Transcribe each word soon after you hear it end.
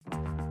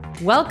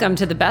Welcome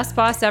to the Best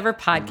Boss Ever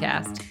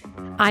podcast.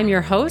 I'm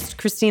your host,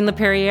 Christine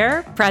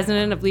LePerriere,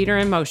 president of Leader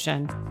in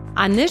Motion.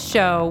 On this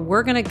show,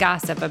 we're going to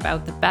gossip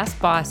about the best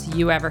boss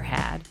you ever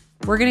had.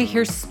 We're going to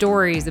hear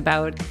stories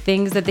about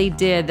things that they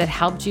did that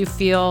helped you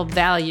feel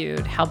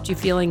valued, helped you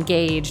feel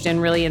engaged,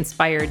 and really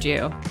inspired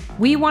you.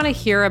 We want to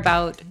hear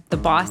about the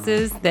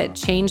bosses that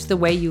changed the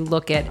way you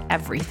look at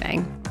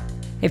everything.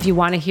 If you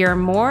want to hear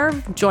more,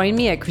 join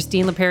me at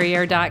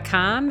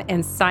ChristineLePerriere.com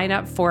and sign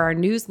up for our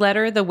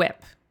newsletter, The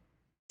Whip.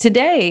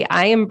 Today,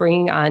 I am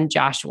bringing on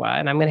Joshua,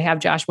 and I'm going to have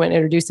Joshua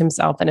introduce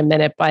himself in a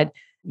minute. But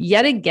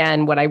yet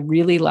again, what I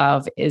really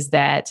love is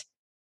that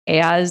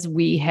as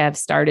we have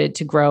started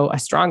to grow a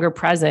stronger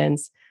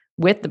presence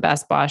with the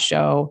Best Boss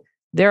Show,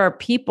 there are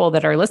people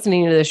that are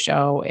listening to the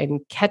show and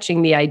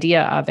catching the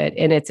idea of it,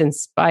 and it's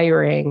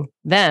inspiring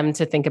them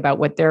to think about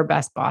what their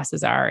best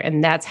bosses are.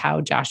 And that's how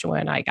Joshua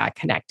and I got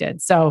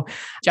connected. So,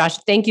 Josh,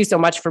 thank you so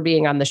much for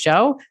being on the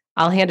show.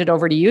 I'll hand it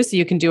over to you so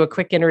you can do a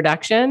quick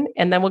introduction,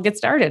 and then we'll get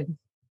started.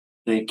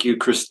 Thank you,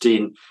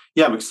 Christine.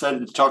 Yeah, I'm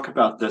excited to talk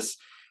about this.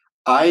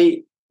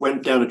 I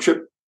went down a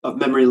trip of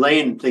memory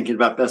lane thinking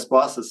about best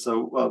bosses.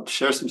 So I'll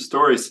share some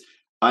stories.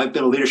 I've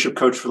been a leadership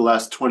coach for the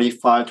last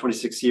 25,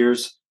 26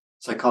 years,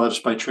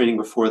 psychologist by training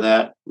before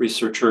that,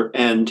 researcher.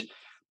 And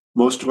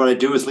most of what I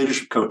do is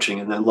leadership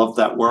coaching, and I love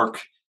that work.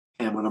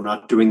 And when I'm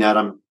not doing that,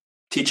 I'm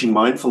teaching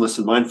mindfulness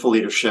and mindful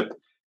leadership.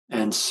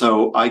 And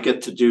so I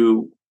get to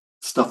do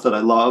stuff that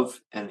I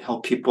love and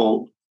help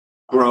people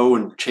grow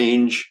and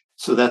change.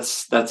 So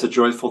that's a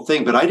joyful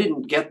thing. But I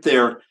didn't get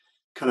there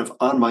kind of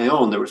on my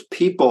own. There was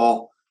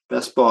people,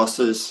 best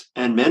bosses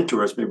and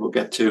mentors, maybe we'll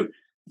get to,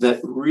 that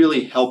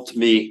really helped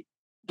me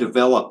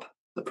develop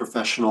the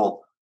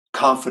professional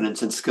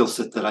confidence and skill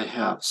set that I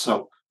have.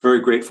 So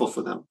very grateful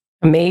for them.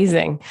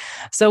 Amazing.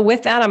 So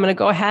with that, I'm going to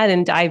go ahead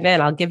and dive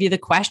in. I'll give you the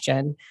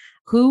question.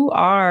 Who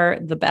are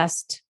the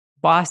best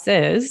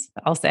bosses,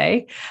 I'll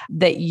say,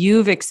 that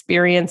you've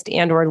experienced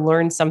and or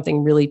learned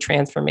something really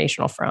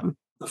transformational from?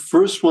 The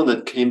first one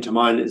that came to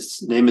mind,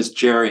 his name is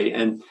Jerry,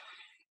 and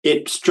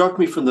it struck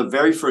me from the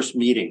very first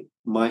meeting,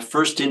 my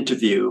first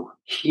interview.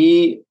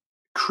 He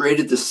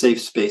created this safe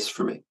space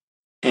for me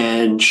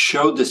and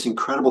showed this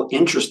incredible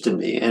interest in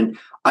me. And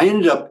I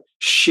ended up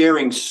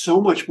sharing so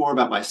much more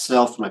about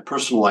myself and my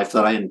personal life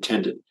than I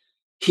intended.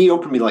 He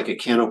opened me like a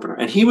can opener,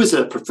 and he was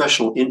a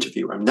professional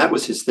interviewer. I mean, that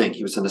was his thing.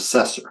 He was an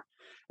assessor.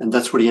 And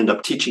that's what he ended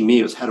up teaching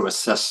me, was how to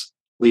assess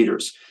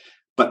leaders.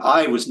 But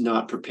I was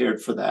not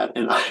prepared for that.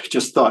 And I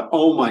just thought,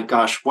 oh my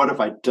gosh, what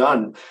have I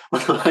done?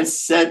 I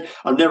said,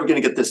 I'm never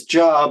going to get this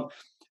job.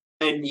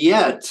 And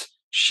yet,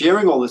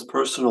 sharing all this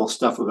personal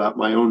stuff about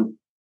my own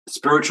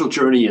spiritual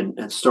journey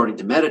and starting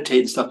to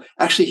meditate and stuff,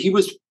 actually, he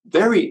was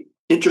very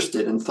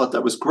interested and thought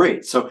that was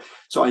great. So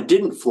I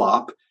didn't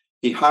flop.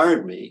 He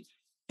hired me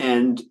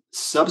and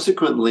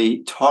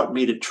subsequently taught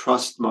me to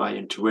trust my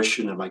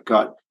intuition and my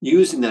gut,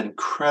 using that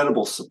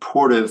incredible,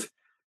 supportive,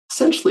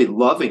 essentially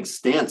loving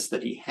stance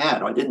that he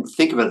had. I didn't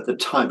think of it at the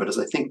time, but as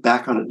I think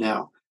back on it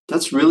now,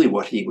 that's really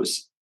what he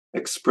was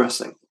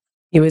expressing.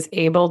 He was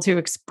able to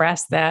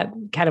express that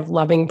kind of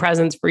loving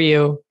presence for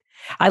you.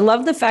 I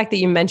love the fact that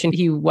you mentioned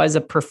he was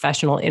a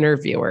professional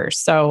interviewer.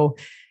 So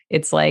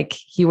it's like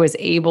he was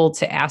able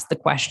to ask the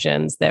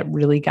questions that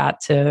really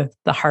got to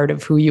the heart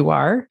of who you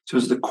are. So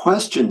it was the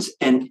questions,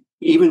 and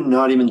even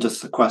not even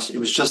just the question. It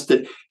was just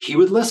that he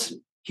would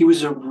listen. He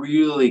was a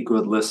really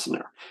good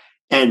listener.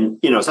 And,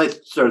 as I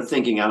started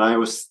thinking, and I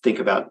always think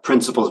about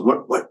principles,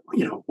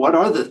 what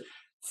are the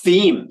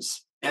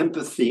themes?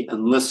 Empathy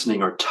and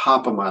listening are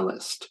top of my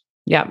list.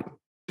 Yeah.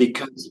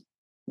 Because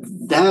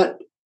that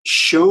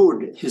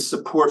showed his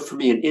support for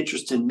me and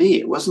interest in me.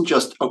 It wasn't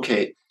just,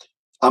 okay,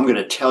 I'm going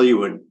to tell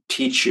you and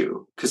teach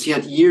you, because he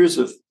had years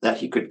of that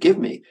he could give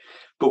me.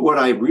 But what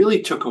I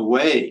really took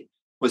away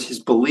was his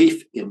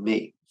belief in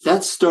me.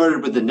 That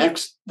started with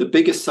the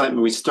big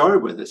assignment we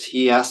started with is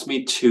he asked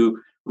me to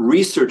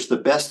research the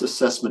best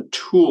assessment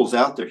tools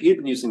out there. He had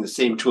been using the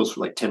same tools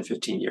for like 10,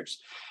 15 years,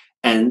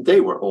 and they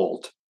were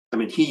old. I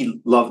mean, he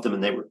loved them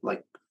and they were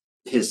like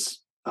his,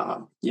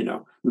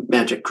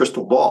 magic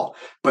crystal ball.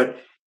 But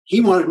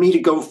he wanted me to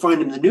go find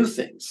him the new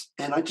things.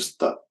 And I just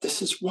thought,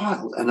 this is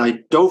wild. And I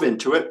dove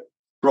into it,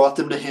 brought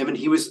them to him, and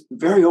he was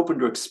very open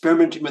to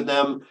experimenting with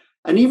them.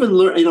 And even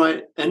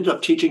I ended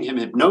up teaching him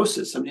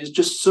hypnosis. I mean, he's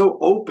just so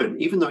open,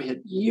 even though he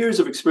had years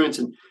of experience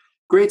and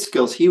great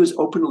skills, he was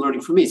open to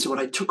learning from me. So what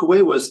I took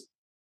away was,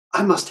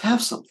 I must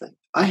have something.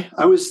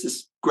 I was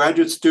this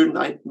graduate student.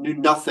 I knew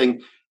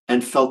nothing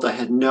and felt I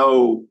had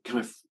no kind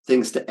of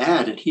things to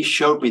add. And he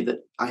showed me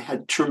that I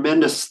had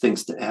tremendous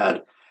things to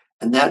add.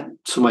 And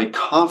so my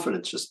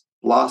confidence just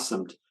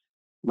blossomed.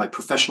 My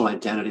professional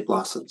identity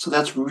blossomed. So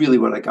that's really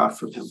what I got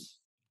from him.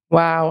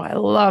 Wow. I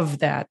love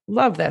that.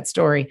 Love that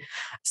story.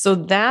 So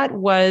that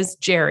was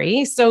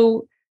Jerry.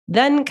 So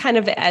then kind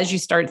of as you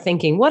start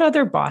thinking, what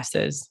other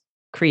bosses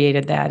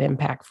created that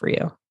impact for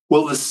you?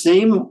 Well, the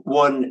same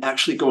one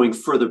actually going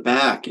further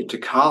back into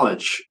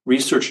college,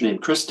 researcher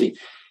named Christy,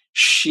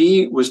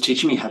 she was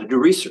teaching me how to do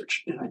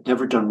research. And I'd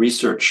never done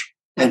research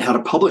and how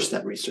to publish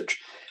that research.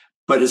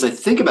 But as I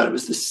think about it, it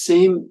was the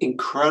same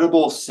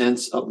incredible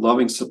sense of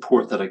loving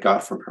support that I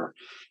got from her.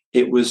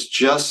 It was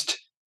just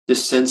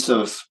this sense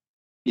of,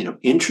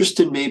 interest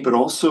in me, but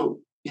also,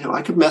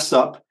 I could mess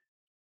up,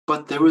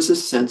 but there was a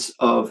sense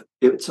of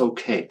it's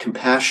okay.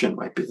 Compassion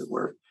might be the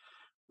word,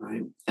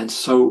 right? And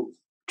so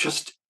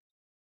just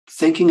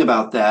thinking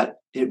about that,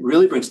 it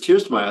really brings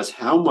tears to my eyes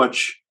how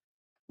much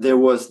there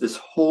was this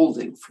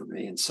holding for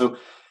me. And so,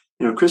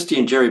 Christy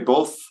and Jerry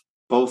both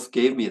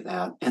gave me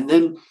that. And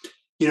then,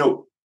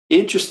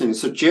 interesting.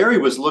 So Jerry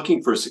was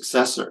looking for a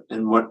successor,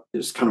 and what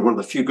is kind of one of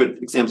the few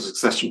good examples of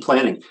succession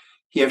planning.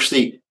 He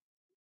actually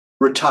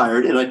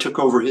retired, and I took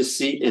over his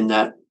seat in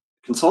that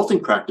consulting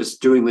practice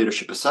doing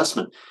leadership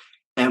assessment.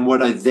 And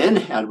what I then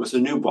had was a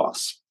new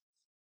boss,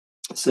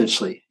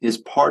 essentially his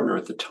partner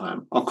at the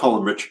time. I'll call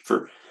him Rich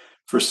for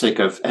sake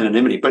of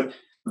anonymity, but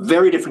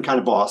very different kind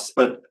of boss,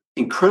 but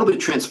incredibly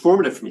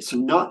transformative for me. So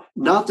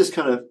not this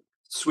kind of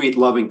sweet,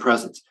 loving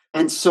presence.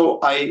 And so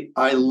I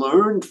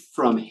learned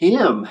from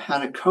him how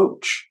to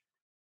coach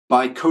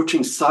by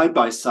coaching side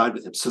by side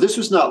with him. So this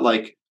was not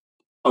like,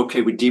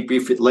 okay, we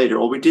debrief it later,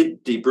 or we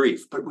did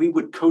debrief, but we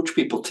would coach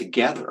people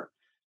together.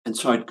 And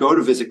so I'd go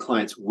to visit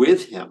clients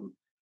with him.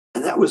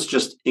 And that was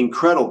just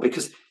incredible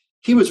because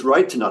he was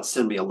right to not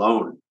send me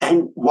alone,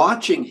 and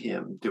watching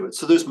him do it.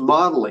 So there's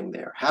modeling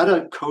there, how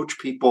to coach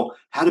people,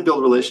 how to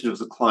build relationships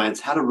with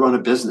clients, how to run a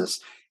business.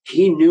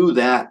 He knew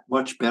that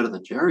much better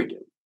than Jerry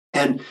did.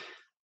 And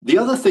the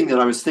other thing that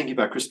I was thinking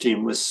about,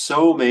 Christine, was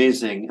so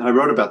amazing. And I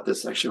wrote about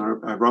this actually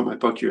when I wrote my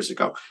book years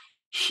ago.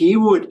 He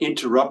would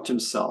interrupt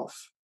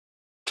himself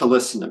to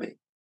listen to me.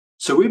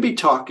 So we'd be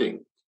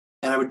talking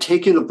and I would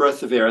take in a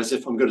breath of air as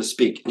if I'm going to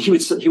speak. And he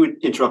would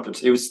interrupt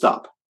himself. He would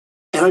stop.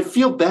 And I'd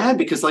feel bad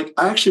because I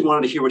actually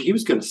wanted to hear what he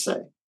was going to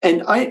say.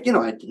 And I had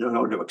no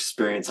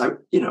experience.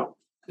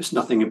 There's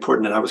nothing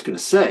important that I was going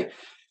to say.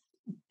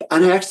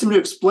 And I asked him to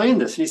explain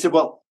this. And he said,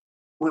 well,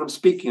 when I'm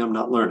speaking, I'm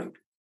not learning.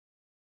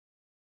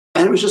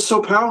 And it was just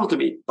so powerful to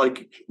me.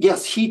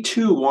 Yes, he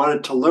too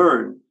wanted to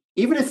learn,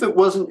 even if it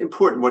wasn't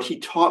important. What he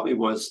taught me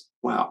was,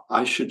 wow,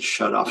 I should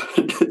shut up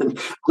and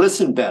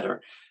listen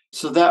better.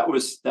 So that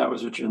was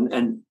rich,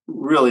 and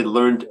really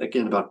learned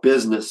again about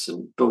business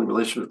and building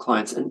relationships with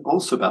clients, and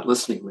also about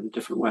listening in a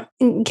different way.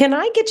 Can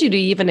I get you to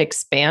even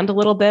expand a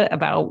little bit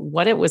about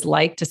what it was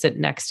like to sit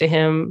next to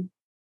him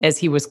as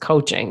he was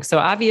coaching? So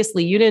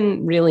obviously you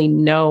didn't really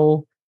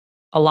know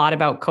a lot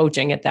about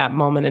coaching at that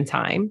moment in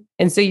time.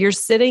 And so you're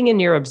sitting and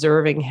you're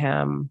observing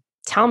him.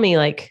 Tell me,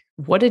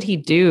 what did he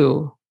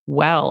do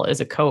well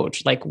as a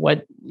coach?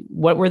 What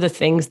were the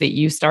things that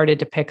you started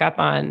to pick up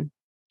on?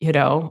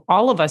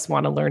 All of us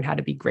want to learn how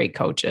to be great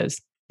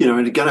coaches.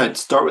 And again, I'd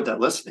start with that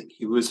listening.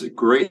 He was a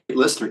great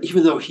listener,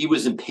 even though he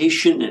was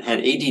impatient and had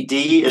ADD.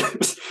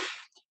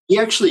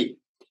 He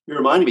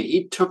reminded me,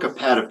 he took a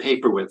pad of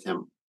paper with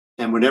him.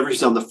 And whenever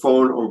he's on the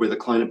phone or with a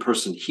client in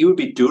person, he would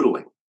be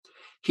doodling.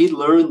 He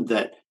learned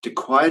that to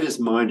quiet his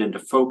mind and to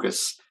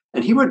focus.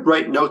 And he would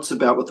write notes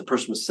about what the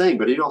person was saying,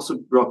 but he'd also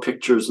draw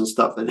pictures and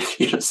stuff.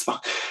 And so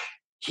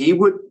he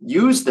would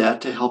use that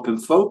to help him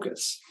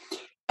focus.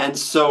 And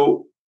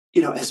so,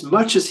 as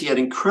much as he had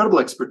incredible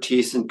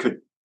expertise and could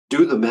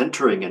do the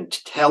mentoring and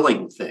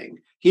telling thing,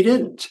 he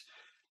didn't.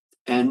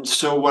 And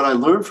so what I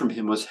learned from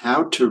him was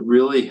how to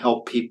really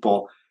help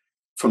people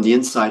from the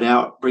inside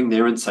out, bring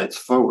their insights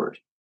forward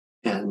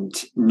and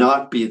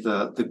not be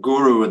the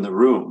guru in the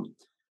room,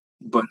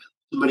 but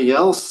somebody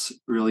else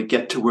really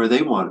get to where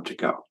they wanted to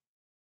go.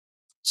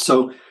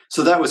 So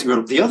that was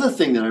incredible. The other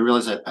thing that I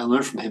realized I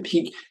learned from him,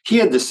 he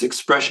had this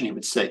expression he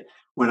would say,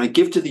 when I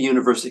give to the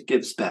universe, it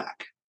gives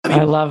back.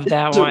 I love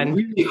that one. A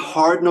really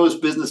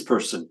hard-nosed business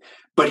person,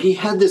 but he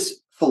had this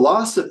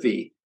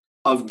philosophy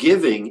of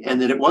giving,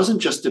 and that it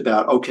wasn't just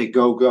about, okay,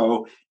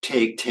 go,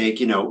 take,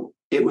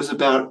 it was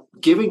about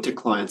giving to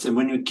clients. And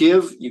when you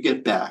give, you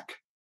get back.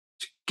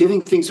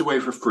 Giving things away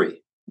for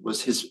free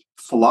was his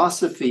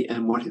philosophy.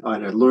 And what I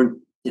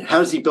learned, how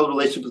does he build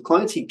relationships with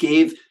clients? He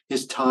gave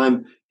his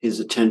time, his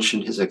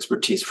attention, his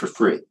expertise for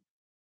free.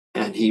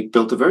 And he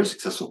built a very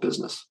successful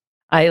business.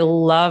 I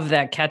love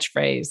that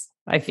catchphrase.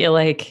 I feel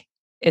like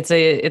it's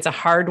a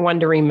hard one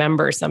to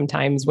remember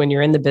sometimes when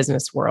you're in the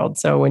business world.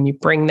 So when you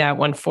bring that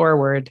one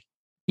forward,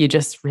 you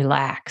just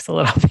relax a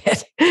little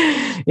bit,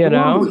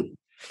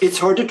 It's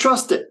hard to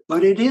trust it,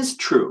 but it is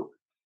true.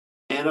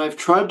 And I've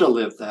tried to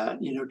live that,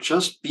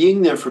 just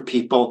being there for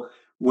people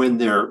when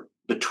they're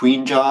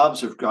between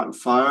jobs or have gotten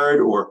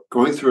fired or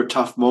going through a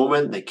tough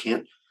moment. They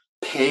can't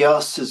pay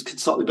us as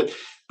consultants,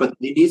 but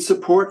they need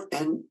support.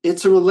 And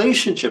it's a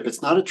relationship.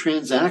 It's not a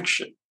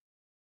transaction.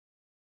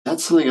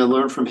 That's something I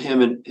learned from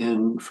him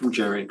and from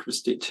Jerry and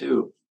Christy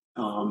too.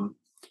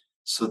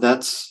 So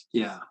that's,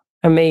 yeah.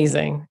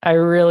 Amazing. I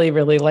really,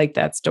 really like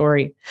that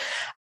story.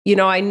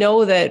 I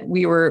know that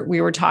we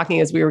were talking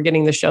as we were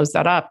getting the show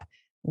set up.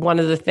 One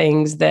of the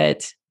things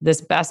that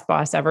this Best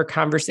Boss Ever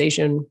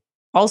conversation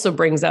also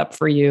brings up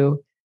for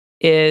you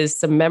is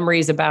some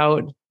memories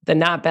about the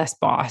not best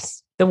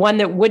boss, the one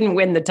that wouldn't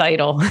win the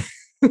title.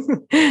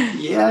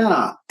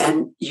 Yeah.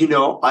 And,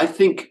 I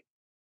think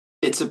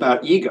it's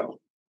about ego.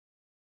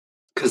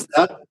 because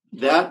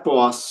that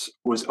boss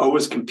was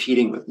always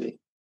competing with me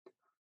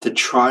to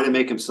try to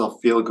make himself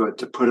feel good,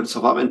 to put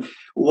himself up. And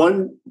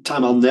one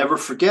time I'll never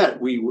forget,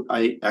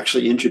 I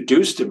actually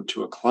introduced him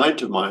to a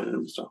client of mine, and it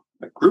was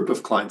a group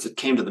of clients that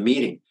came to the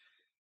meeting.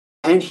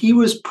 And he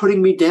was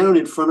putting me down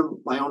in front of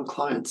my own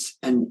clients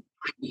and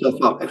putting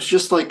himself up. It was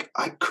just like,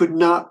 I could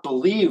not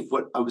believe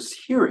what I was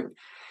hearing.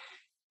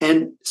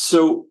 And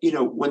so,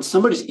 when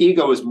somebody's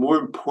ego is more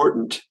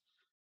important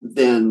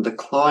than the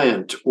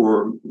client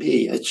or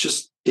me,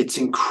 it's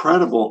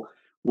incredible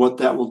what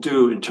that will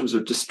do in terms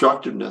of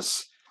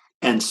destructiveness.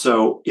 And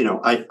so,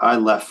 I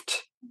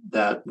left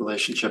that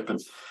relationship,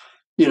 and,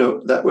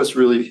 that was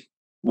really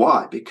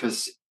why,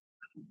 because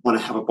I want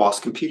to have a boss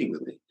competing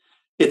with me.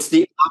 It's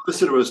the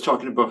opposite of what I was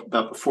talking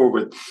about before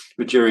with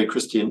Jerry and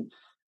Christine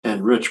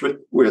and Rich,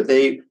 where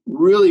they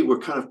really were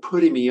kind of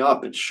putting me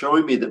up and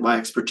showing me that my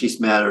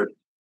expertise mattered.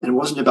 And it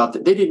wasn't about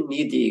that. They didn't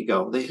need the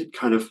ego. They had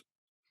kind of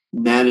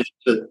managed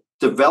to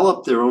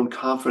develop their own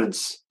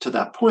confidence to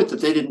that point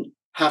that they didn't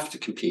have to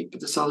compete. But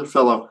this other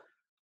fellow,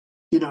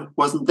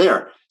 wasn't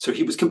there. So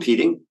he was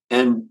competing,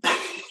 and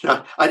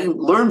I didn't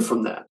learn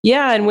from that.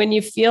 Yeah. And when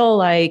you feel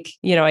like,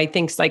 I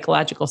think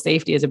psychological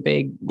safety is a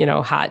big,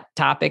 hot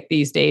topic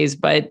these days.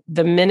 But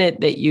the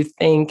minute that you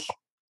think,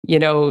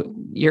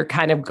 you're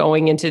kind of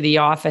going into the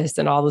office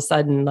and all of a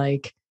sudden,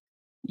 like,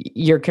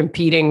 you're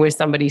competing with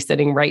somebody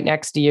sitting right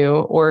next to you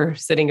or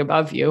sitting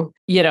above you,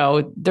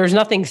 there's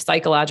nothing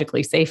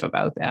psychologically safe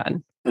about that.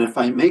 And if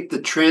I make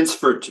the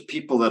transfer to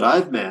people that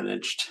I've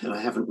managed, and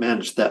I haven't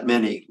managed that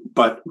many,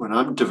 but when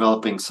I'm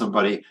developing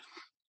somebody,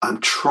 I'm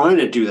trying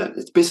to do that.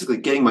 It's basically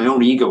getting my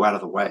own ego out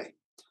of the way.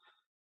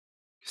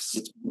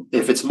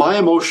 If it's my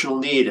emotional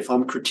need, if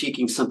I'm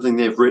critiquing something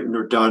they've written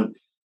or done,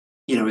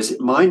 is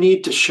it my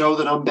need to show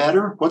that I'm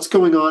better? What's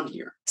going on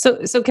here?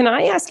 So can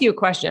I ask you a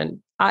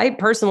question? I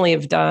personally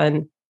have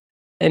done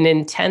an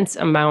intense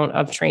amount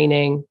of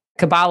training.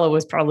 Kabbalah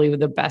was probably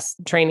the best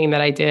training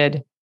that I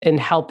did in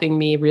helping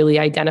me really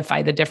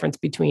identify the difference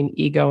between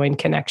ego and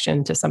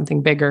connection to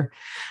something bigger.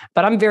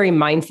 But I'm very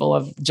mindful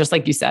of, just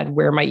like you said,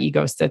 where my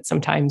ego sits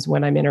sometimes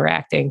when I'm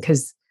interacting,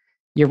 because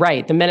you're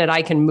right. The minute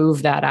I can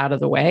move that out of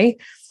the way,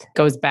 it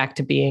goes back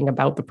to being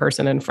about the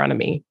person in front of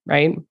me,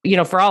 right?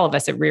 For all of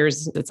us, it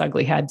rears its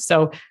ugly head.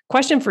 So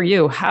question for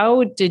you, how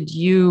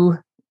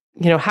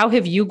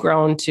have you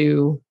grown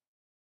to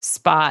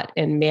spot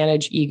and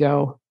manage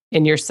ego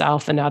in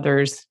yourself and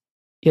others,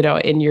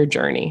 in your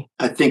journey?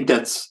 I think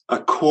that's a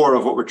core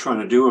of what we're trying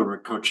to do when we're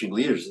coaching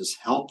leaders, is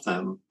help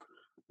them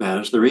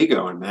manage their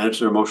ego and manage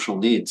their emotional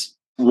needs.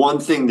 One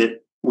thing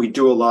that we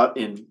do a lot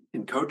in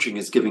coaching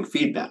is giving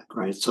feedback,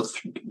 right? So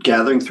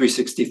gathering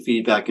 360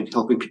 feedback and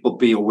helping people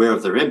be aware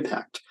of their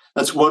impact.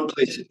 That's one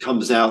place it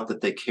comes out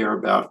that they care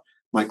about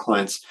my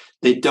clients.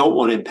 They don't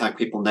want to impact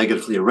people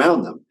negatively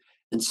around them.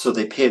 And so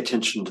they pay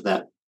attention to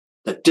that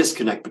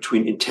disconnect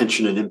between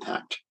intention and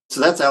impact. So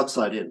that's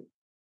outside in.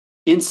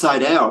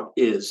 Inside out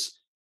is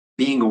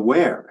being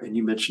aware. And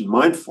you mentioned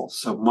mindful.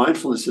 So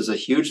mindfulness is a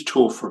huge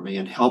tool for me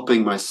in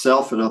helping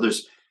myself and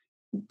others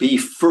be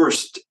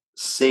first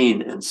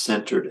sane and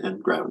centered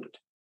and grounded.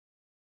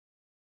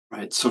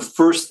 Right. So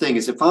first thing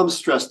is, if I'm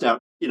stressed out,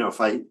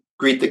 if I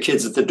greet the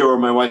kids at the door,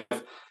 my wife,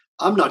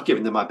 I'm not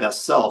giving them my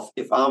best self.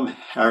 If I'm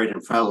harried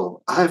and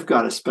frazzled, I've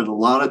got to spend a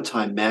lot of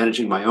time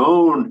managing my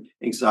own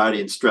anxiety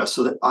and stress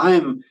so that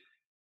I'm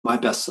my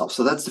best self.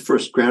 So that's the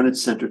first: grounded,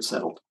 centered,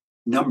 settled.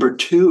 Number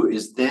two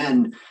is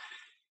then,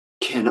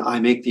 can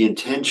I make the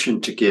intention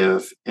to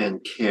give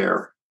and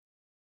care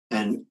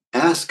and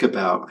ask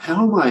about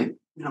how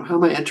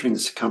am I entering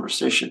this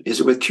conversation? Is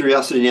it with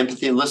curiosity and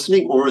empathy and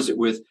listening, or is it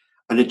with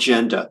an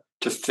agenda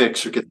to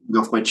fix or get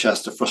off my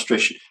chest, a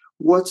frustration?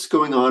 What's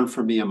going on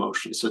for me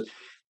emotionally? So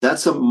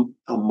that's a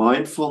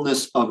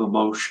mindfulness of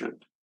emotion.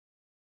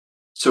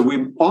 So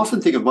we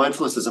often think of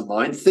mindfulness as a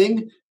mind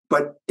thing,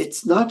 but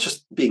it's not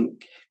just being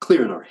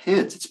clear in our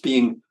heads. It's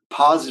being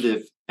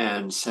positive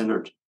and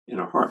centered in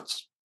our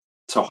hearts.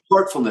 So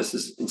heartfulness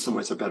is in some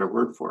ways a better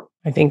word for it.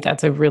 I think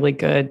that's a really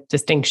good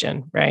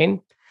distinction, right?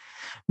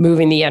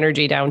 Moving the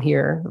energy down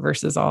here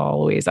versus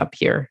always up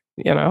here,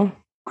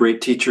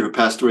 Great teacher who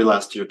passed away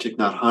last year, Thich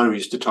Nhat Hanh,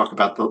 used to talk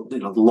about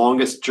the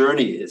longest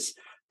journey is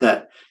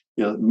that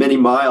many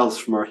miles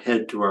from our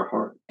head to our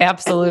heart.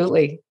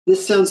 Absolutely. And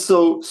this sounds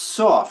so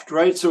soft,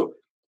 right? So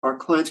our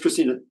clients,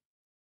 Christina,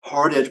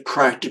 hard-edged,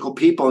 practical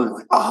people, and they're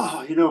like,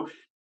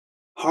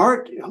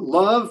 heart,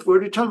 love, what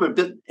are you talking about?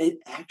 But it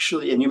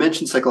actually, and you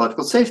mentioned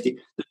psychological safety.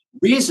 The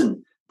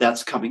reason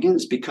that's coming in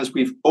is because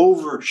we've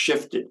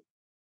overshifted,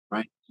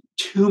 right?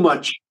 Too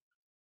much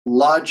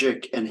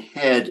logic and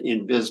head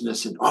in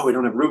business, and we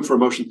don't have room for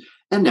emotion.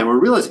 And now we're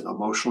realizing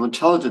emotional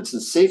intelligence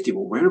and safety.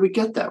 Well, where do we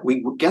get that?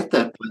 We get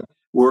that by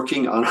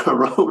working on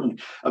our own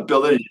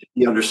ability to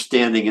be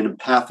understanding and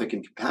empathic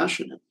and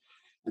compassionate.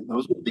 And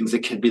those are things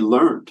that can be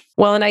learned.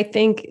 Well, and I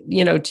think,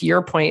 to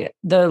your point,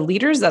 the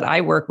leaders that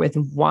I work with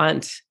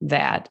want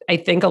that. I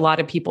think a lot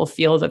of people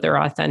feel that their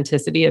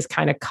authenticity is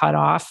kind of cut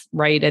off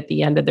right at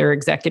the end of their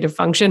executive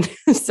function.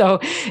 So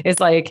it's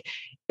like,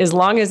 as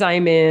long as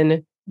I'm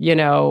in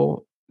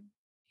using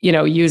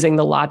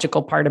the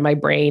logical part of my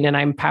brain and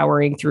I'm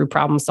powering through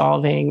problem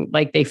solving.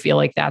 Like they feel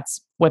like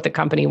that's what the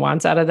company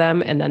wants out of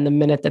them. And then the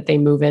minute that they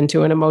move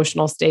into an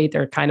emotional state,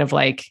 they're kind of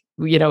like,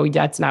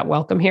 that's not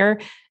welcome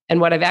here. And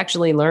what I've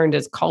actually learned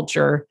is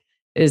culture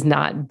is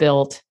not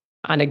built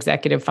on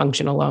executive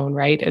function alone,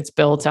 right? It's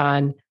built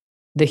on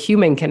the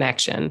human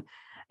connection.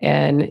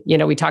 And,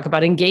 we talk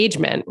about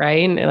engagement,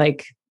 right? And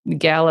like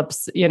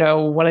Gallup's,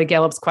 one of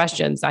Gallup's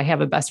questions, I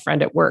have a best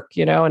friend at work,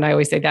 and I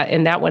always say that.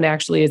 And that one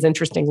actually is,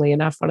 interestingly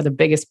enough, one of the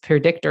biggest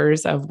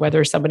predictors of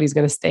whether somebody's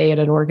going to stay at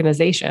an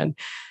organization.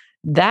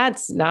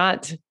 That's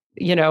not,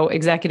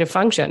 executive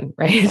function,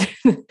 right?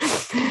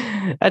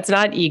 That's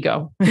not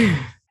ego.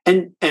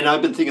 And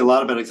I've been thinking a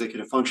lot about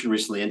executive function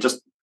recently. And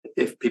just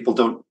if people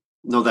don't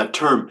know that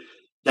term,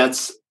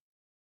 that's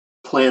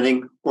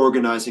planning,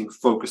 organizing,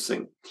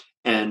 focusing.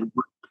 And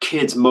what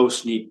kids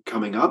most need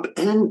coming up,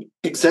 and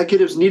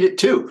executives need it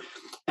too.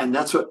 And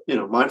that's what,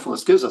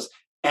 mindfulness gives us.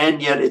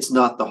 And yet it's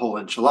not the whole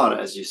enchilada,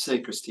 as you say,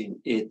 Christine.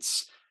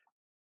 It's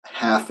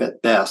half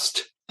at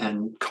best.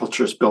 And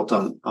culture is built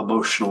on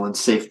emotional and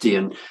safety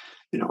and,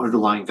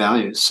 underlying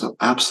values. So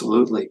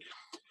absolutely.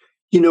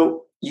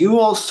 You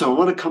also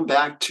want to come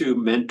back to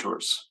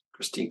mentors,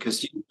 Christine,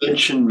 because you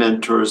mentioned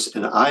mentors.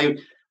 And I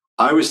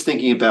was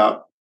thinking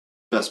about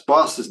best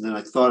bosses, and then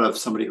I thought of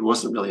somebody who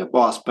wasn't really a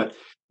boss, but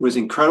was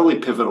incredibly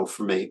pivotal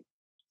for me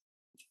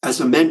as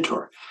a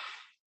mentor.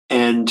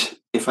 And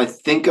if I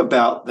think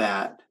about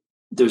that,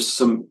 there's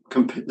some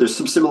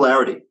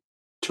similarity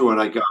to what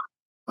I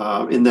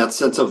got in that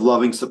sense of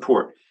loving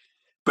support.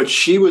 But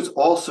she was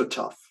also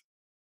tough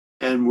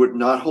and would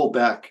not hold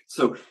back.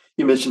 So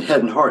you mentioned head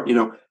and heart.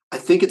 I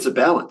think it's a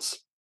balance.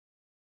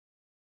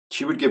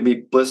 She would give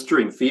me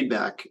blistering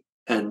feedback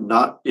and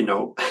not,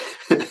 no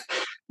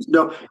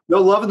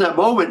love in that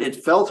moment.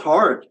 It felt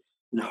hard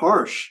and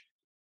harsh,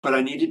 but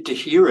I needed to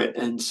hear it.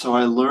 And so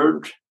I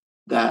learned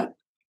that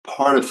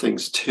part of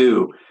things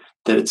too,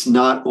 that it's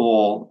not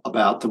all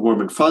about the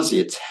warm and fuzzy.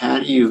 It's how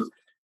do you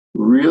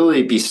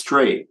really be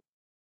straight?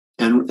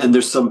 And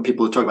there's some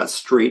people who talk about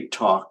straight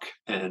talk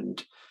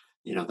and,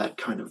 that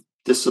kind of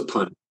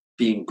discipline,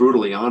 being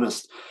brutally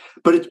honest.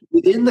 But it's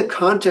within the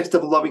context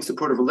of a loving,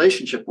 supportive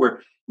relationship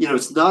where,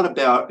 it's not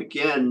about,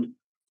 again,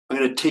 I'm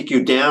going to take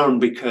you down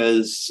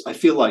because I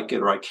feel like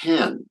it or I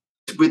can,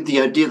 with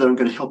the idea that I'm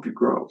going to help you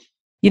grow.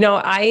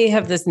 I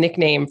have this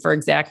nickname for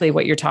exactly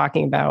what you're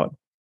talking about.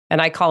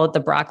 And I call it the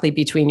broccoli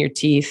between your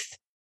teeth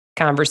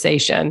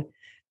conversation.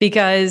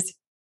 Because,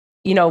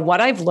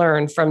 what I've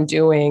learned from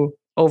doing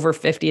over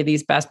 50 of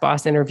these best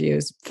boss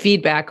interviews,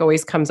 feedback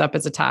always comes up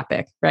as a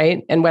topic,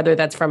 right? And whether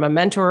that's from a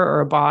mentor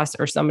or a boss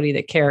or somebody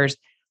that cares.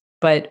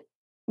 But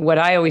what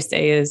I always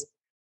say is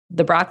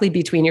the broccoli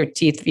between your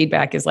teeth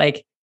feedback is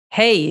like,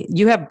 hey,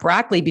 you have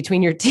broccoli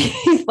between your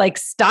teeth, like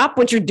stop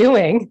what you're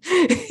doing,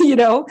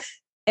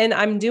 And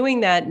I'm doing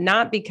that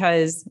not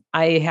because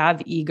I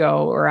have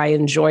ego or I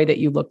enjoy that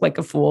you look like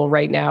a fool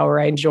right now, or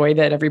I enjoy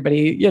that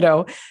everybody,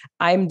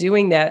 I'm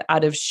doing that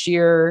out of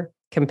sheer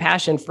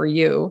compassion for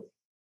you.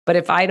 But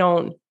if I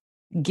don't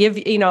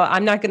give,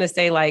 I'm not going to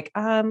say like,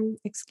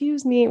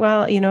 excuse me.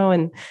 Well,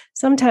 and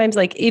sometimes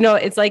like,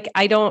 it's like,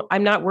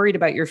 I'm not worried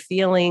about your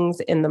feelings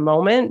in the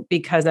moment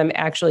because I'm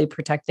actually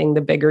protecting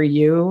the bigger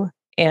you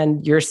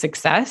and your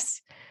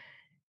success.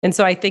 And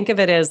so I think of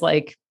it as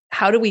like,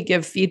 how do we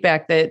give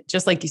feedback that,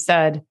 just like you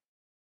said,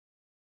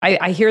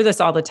 I hear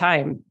this all the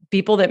time.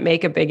 People that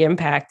make a big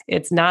impact,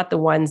 it's not the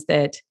ones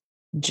that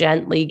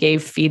gently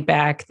gave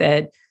feedback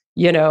that,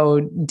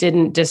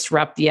 didn't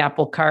disrupt the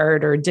apple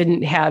cart or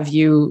didn't have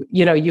you,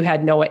 you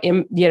had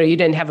you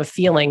didn't have a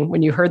feeling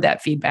when you heard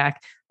that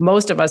feedback.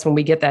 Most of us, when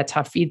we get that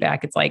tough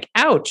feedback, it's like,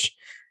 ouch.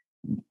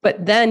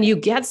 But then you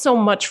get so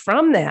much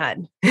from that.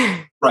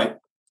 Right.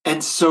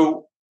 And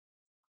so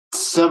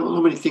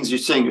many things you're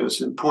saying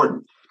is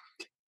important,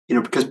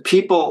 because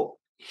people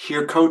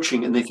hear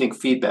coaching and they think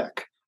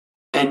feedback.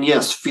 And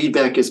yes,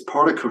 feedback is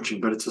part of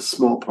coaching, but it's a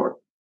small part.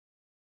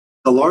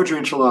 The larger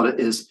enchilada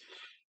is,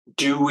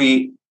 do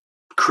we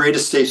create a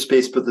safe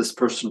space for this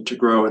person to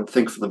grow and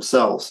think for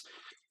themselves?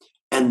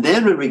 And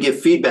then when we give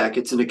feedback,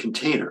 it's in a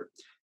container.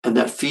 And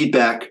that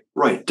feedback,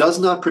 right, does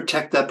not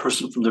protect that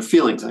person from their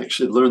feelings. I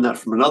actually learned that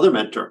from another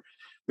mentor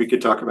we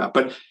could talk about.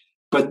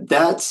 But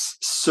that's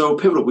so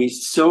pivotal. We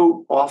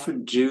so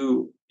often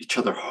do each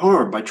other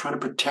harm by trying to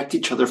protect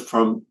each other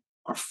from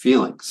our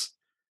feelings.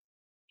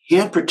 We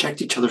can't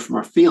protect each other from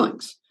our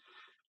feelings.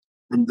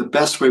 And the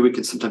best way we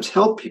can sometimes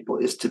help people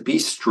is to be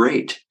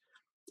straight,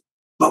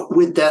 but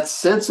with that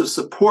sense of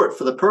support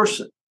for the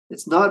person.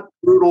 It's not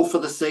brutal for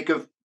the sake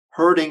of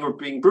hurting or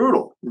being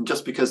brutal. And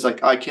just because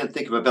I can't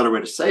think of a better way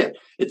to say it,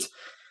 it's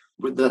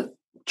with the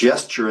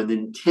gesture and the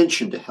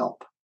intention to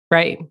help.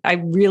 Right. I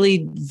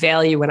really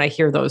value when I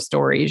hear those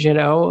stories,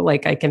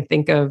 like I can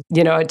think of,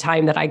 a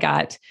time that I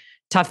got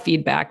tough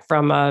feedback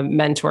from a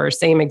mentor,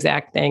 same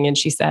exact thing. And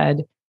she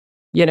said,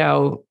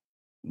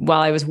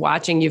 while I was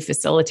watching you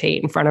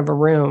facilitate in front of a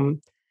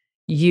room,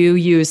 she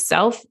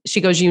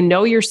goes,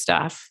 your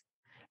stuff,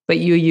 but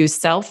you use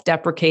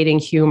self-deprecating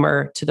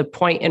humor to the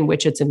point in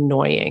which it's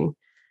annoying.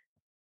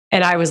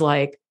 And I was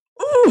like,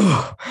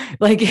 ooh,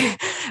 like,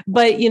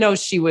 but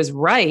she was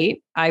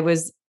right. I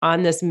was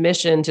on this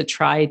mission to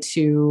try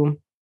to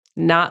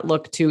not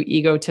look too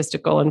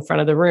egotistical in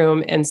front of the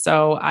room. And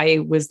so I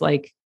was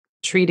like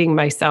treating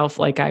myself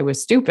like I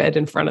was stupid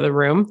in front of the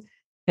room.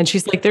 And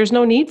she's like, there's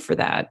no need for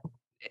that.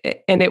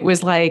 And it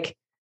was like,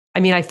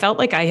 I felt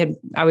like I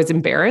was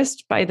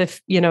embarrassed by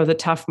the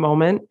tough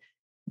moment,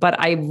 but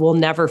I will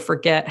never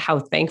forget how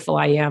thankful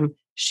I am.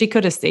 She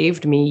could have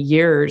saved me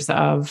years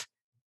of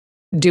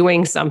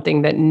doing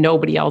something that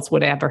nobody else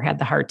would ever had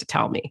the heart to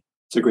tell me.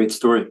 It's a great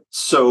story.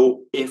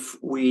 So if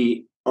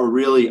we are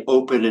really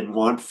open and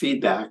want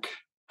feedback,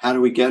 how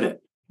do we get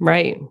it?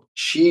 Right.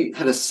 She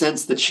had a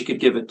sense that she could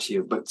give it to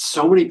you, but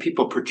so many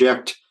people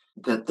project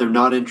that they're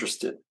not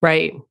interested.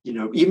 Right.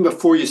 Even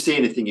before you say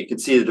anything, you can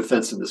see the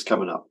defensiveness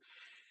coming up.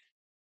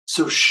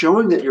 So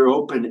showing that you're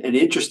open and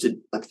interested,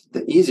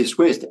 the easiest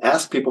way is to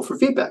ask people for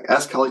feedback,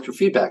 ask colleagues for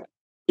feedback.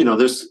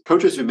 There's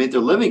coaches who made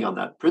their living on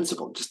that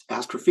principle, just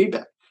ask for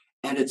feedback.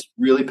 And it's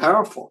really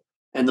powerful.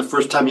 And the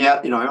first time,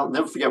 I'll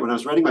never forget when I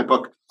was writing my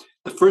book,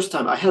 the first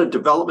time I had a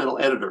developmental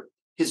editor,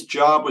 his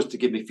job was to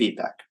give me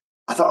feedback.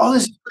 I thought,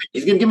 this is great.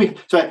 He's going to give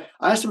me. So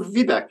I asked him for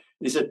feedback. And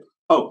he said,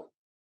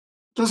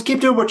 just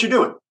keep doing what you're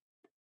doing.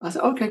 I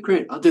said, okay,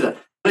 great. I'll do that.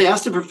 And I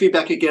asked him for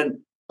feedback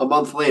again a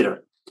month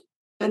later.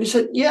 And he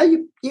said, yeah,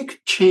 you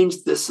could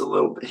change this a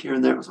little bit here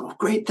and there. I was like,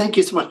 great. Thank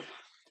you so much.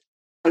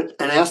 And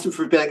I asked him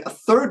for feedback a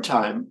third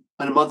time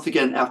and a month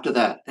again after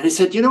that. And he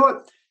said, you know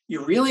what?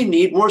 You really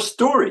need more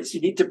stories.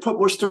 You need to put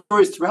more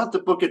stories throughout the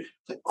book. And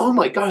it's like, oh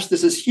my gosh,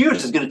 this is huge.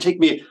 It's going to take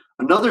me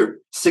another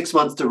 6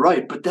 months to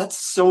write, but that's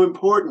so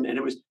important.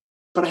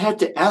 But I had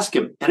to ask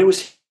him, and it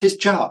was his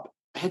job.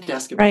 I had to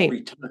ask him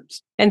 3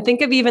 times. And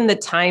think of even the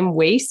time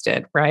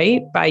wasted,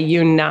 right? By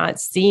you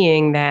not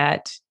seeing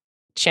that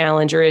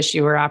challenge or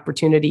issue or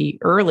opportunity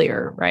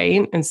earlier,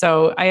 right? And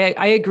so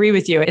I agree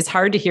with you. It's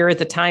hard to hear at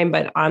the time,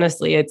 but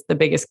honestly, it's the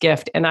biggest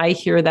gift. And I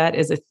hear that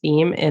as a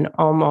theme in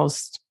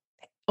almost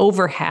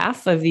over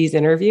half of these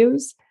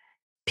interviews.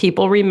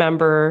 People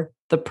remember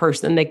the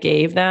person that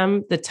gave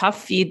them the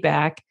tough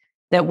feedback,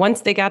 that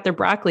once they got their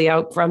broccoli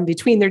out from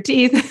between their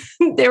teeth,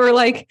 they were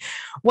like,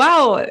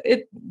 wow,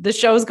 the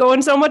show's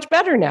going so much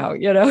better now,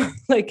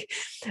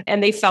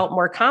 and they felt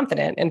more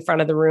confident in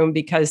front of the room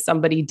because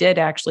somebody did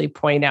actually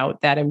point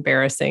out that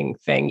embarrassing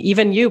thing.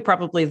 Even you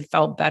probably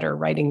felt better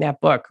writing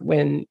that book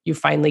when you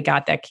finally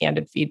got that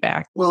candid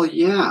feedback. Well,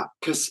 yeah,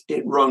 because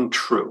it rung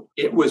true.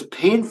 It was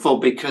painful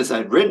because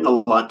I'd written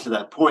a lot to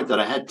that point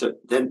that I had to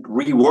then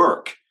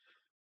rework.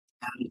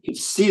 And you could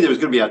see there was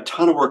going to be a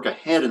ton of work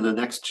ahead in the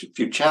next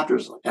few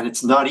chapters. And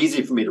it's not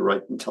easy for me to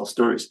write and tell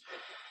stories.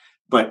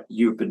 But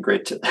you've been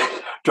great to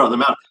draw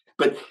them out.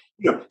 But,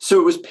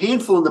 so it was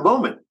painful in the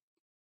moment,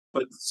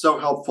 but so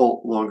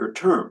helpful longer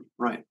term.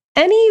 Right.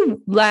 Any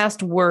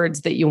last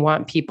words that you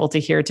want people to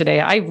hear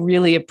today? I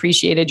really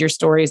appreciated your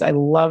stories. I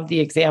love the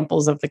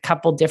examples of the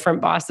couple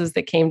different bosses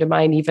that came to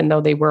mind, even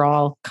though they were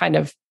all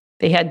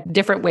they had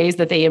different ways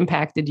that they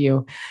impacted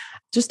you.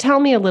 Just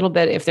tell me a little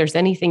bit if there's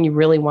anything you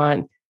really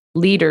want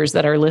leaders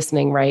that are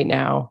listening right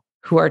now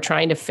who are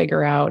trying to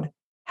figure out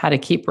how to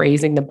keep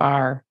raising the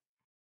bar.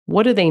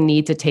 What do they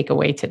need to take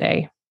away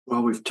today?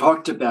 Well, we've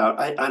talked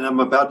about, and I'm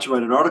about to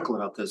write an article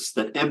about this,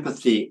 that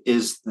empathy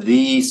is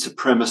the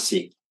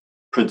supremacy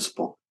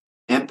principle.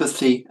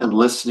 Empathy and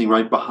listening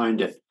right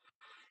behind it.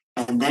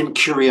 And then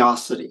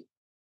curiosity.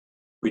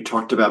 We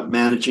talked about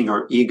managing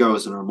our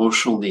egos and our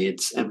emotional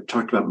needs. And we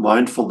talked about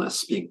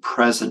mindfulness, being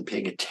present,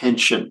 paying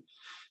attention,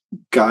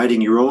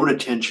 guiding your own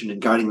attention and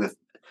guiding the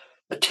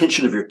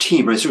attention of your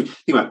team, right? So you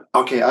think about,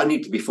 okay, I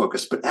need to be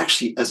focused, but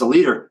actually as a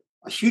leader,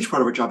 a huge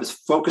part of our job is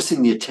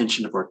focusing the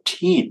attention of our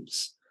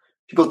teams.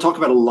 People talk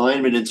about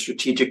alignment and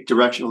strategic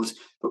direction,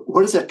 but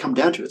what does that come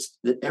down to? It's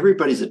that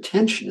everybody's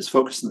attention is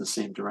focused in the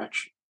same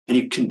direction. And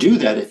you can do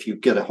that if you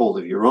get a hold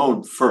of your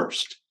own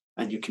first,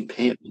 and you can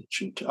pay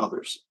attention to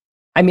others.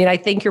 I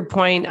think your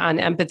point on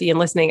empathy and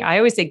listening, I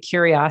always say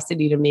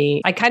curiosity to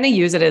me. I kind of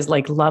use it as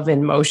like love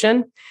in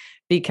motion,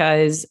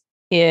 because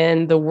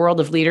in the world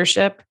of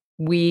leadership,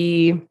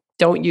 we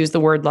don't use the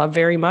word love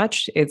very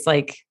much. It's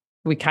like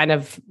we kind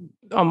of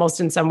almost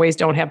in some ways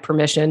don't have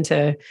permission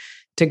to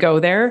go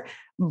there.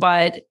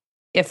 But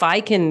if I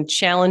can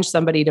challenge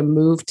somebody to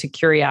move to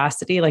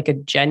curiosity, like a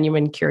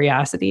genuine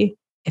curiosity,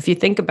 if you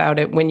think about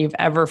it, when you've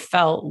ever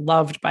felt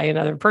loved by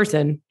another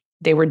person,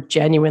 they were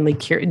genuinely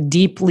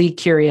deeply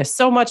curious,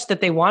 so much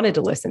that they wanted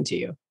to listen to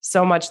you,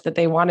 so much that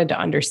they wanted to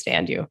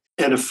understand you.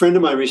 And a friend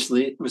of mine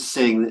recently was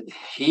saying that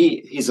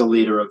he's a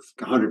leader of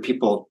 100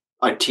 people,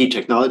 IT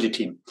technology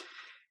team.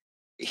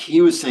 He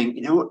was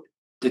saying, what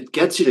that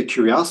gets you to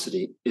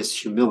curiosity is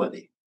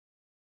humility,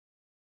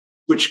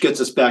 which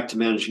gets us back to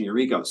managing your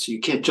ego. So you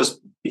can't just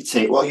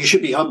say, well, you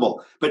should be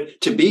humble.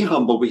 But to be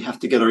humble, we have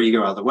to get our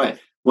ego out of the way.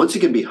 Once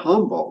you can be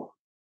humble,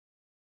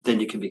 then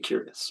you can be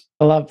curious.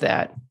 I love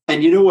that.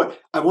 And you know what?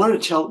 I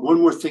wanted to tell one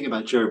more thing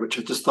about Jerry, which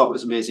I just thought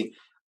was amazing.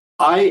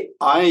 I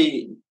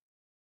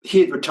he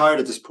had retired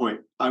at this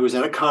point. I was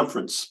at a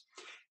conference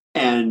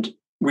and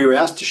we were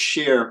asked to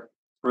share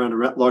around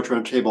a large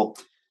round table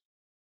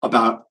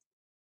about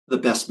the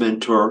best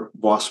mentor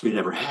boss we'd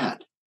ever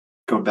had,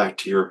 going back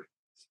to your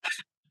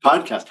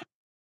podcast.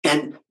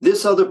 And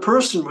this other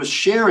person was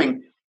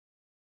sharing,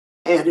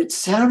 and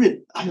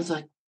I was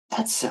like,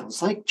 that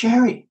sounds like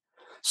Jerry.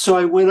 So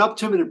I went up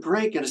to him in a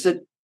break and I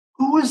said,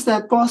 who was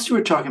that boss you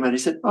were talking about? He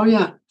said, oh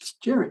yeah, it's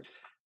Jerry.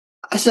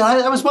 I said,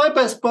 that was my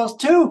best boss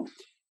too.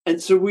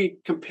 And so we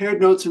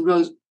compared notes and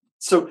realized,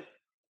 so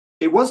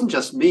it wasn't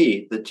just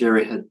me that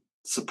Jerry had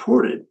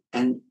supported,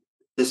 and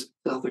this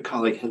other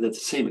colleague had the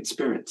same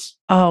experience.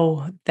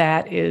 Oh,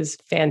 that is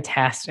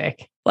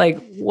fantastic. Like,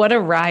 what a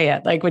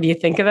riot. Like, when you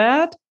think of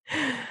that,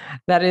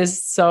 that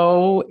is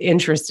so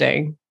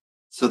interesting.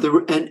 So there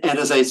were, and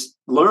as I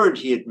learned,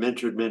 he had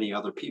mentored many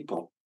other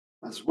people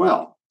as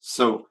well.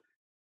 So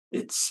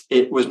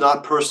it was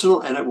not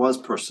personal, and it was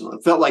personal.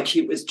 It felt like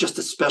he was just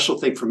a special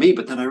thing for me.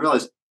 But then I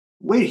realized,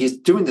 wait, he's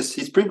doing this.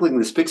 He's sprinkling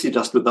this pixie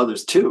dust with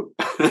others too.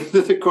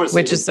 Of course,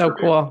 which is so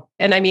cool.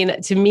 And I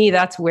mean, to me,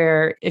 that's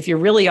where if you're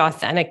really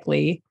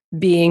authentically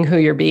being who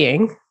you're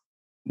being,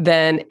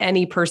 then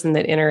any person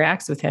that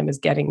interacts with him is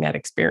getting that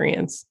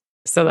experience.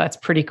 So that's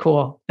pretty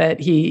cool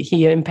that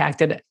he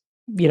impacted,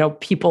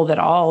 people that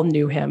all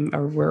knew him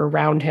or were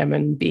around him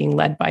and being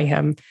led by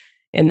him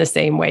in the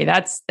same way.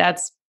 That's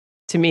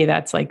to me,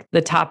 that's like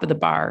the top of the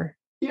bar.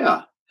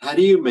 Yeah. How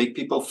do you make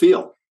people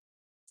feel?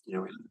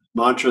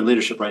 Mantra in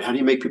leadership, right? How do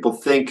you make people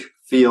think,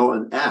 feel,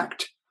 and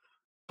act?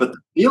 But the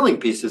feeling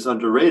piece is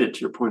underrated, to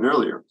your point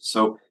earlier.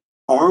 So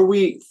are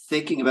we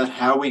thinking about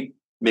how we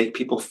make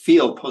people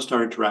feel post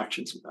our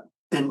interactions with them?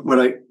 And what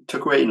I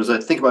took away is I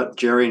think about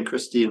Jerry and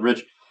Christy and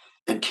Rich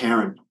and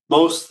Karen,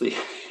 mostly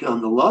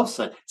on the love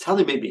side. It's how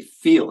they made me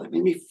feel. It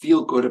made me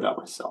feel good about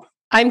myself.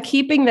 I'm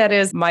keeping that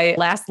as my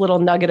last little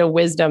nugget of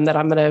wisdom that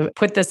I'm going to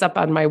put this up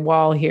on my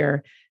wall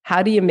here.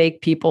 How do you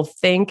make people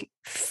think,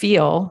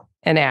 feel,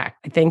 and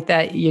act? I think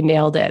that you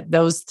nailed it.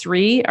 Those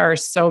three are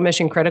so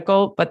mission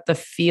critical, but the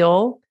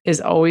feel is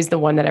always the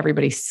one that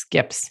everybody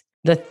skips.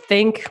 The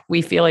think,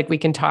 we feel like we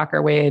can talk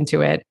our way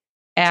into it.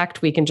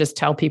 Act, we can just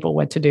tell people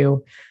what to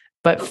do.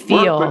 But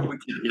feel...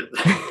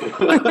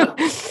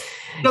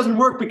 It doesn't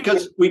work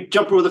because we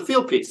jump over the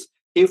feel piece.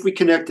 If we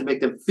connect and make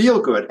them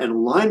feel good and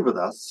align with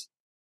us,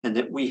 and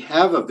that we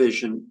have a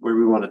vision where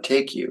we want to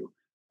take you,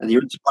 and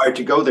you're inspired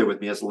to go there with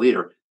me as a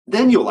leader,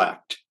 then you'll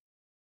act.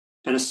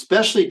 And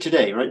especially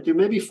today, right?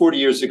 Maybe 40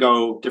 years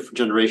ago, different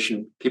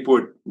generation, people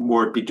would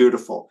more be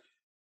dutiful.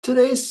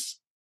 Today's,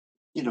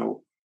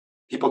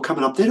 people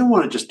coming up, they don't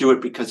want to just do it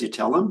because you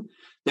tell them.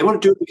 They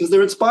want to do it because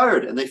they're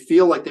inspired and they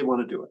feel like they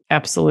want to do it.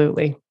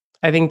 Absolutely.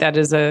 I think that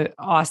is an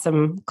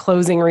awesome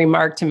closing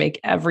remark to make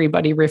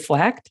everybody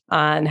reflect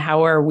on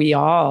how are we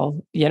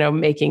all,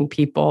 making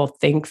people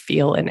think,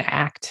 feel, and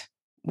act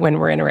when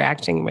we're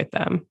interacting with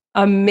them.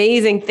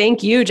 Amazing.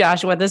 Thank you,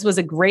 Joshua. This was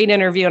a great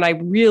interview, and I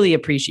really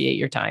appreciate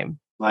your time.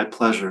 My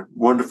pleasure.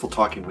 Wonderful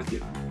talking with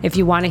you. If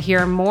you want to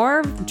hear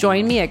more,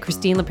 join me at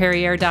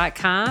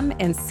ChristineLeperriere.com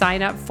and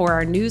sign up for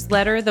our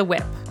newsletter, The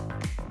Whip.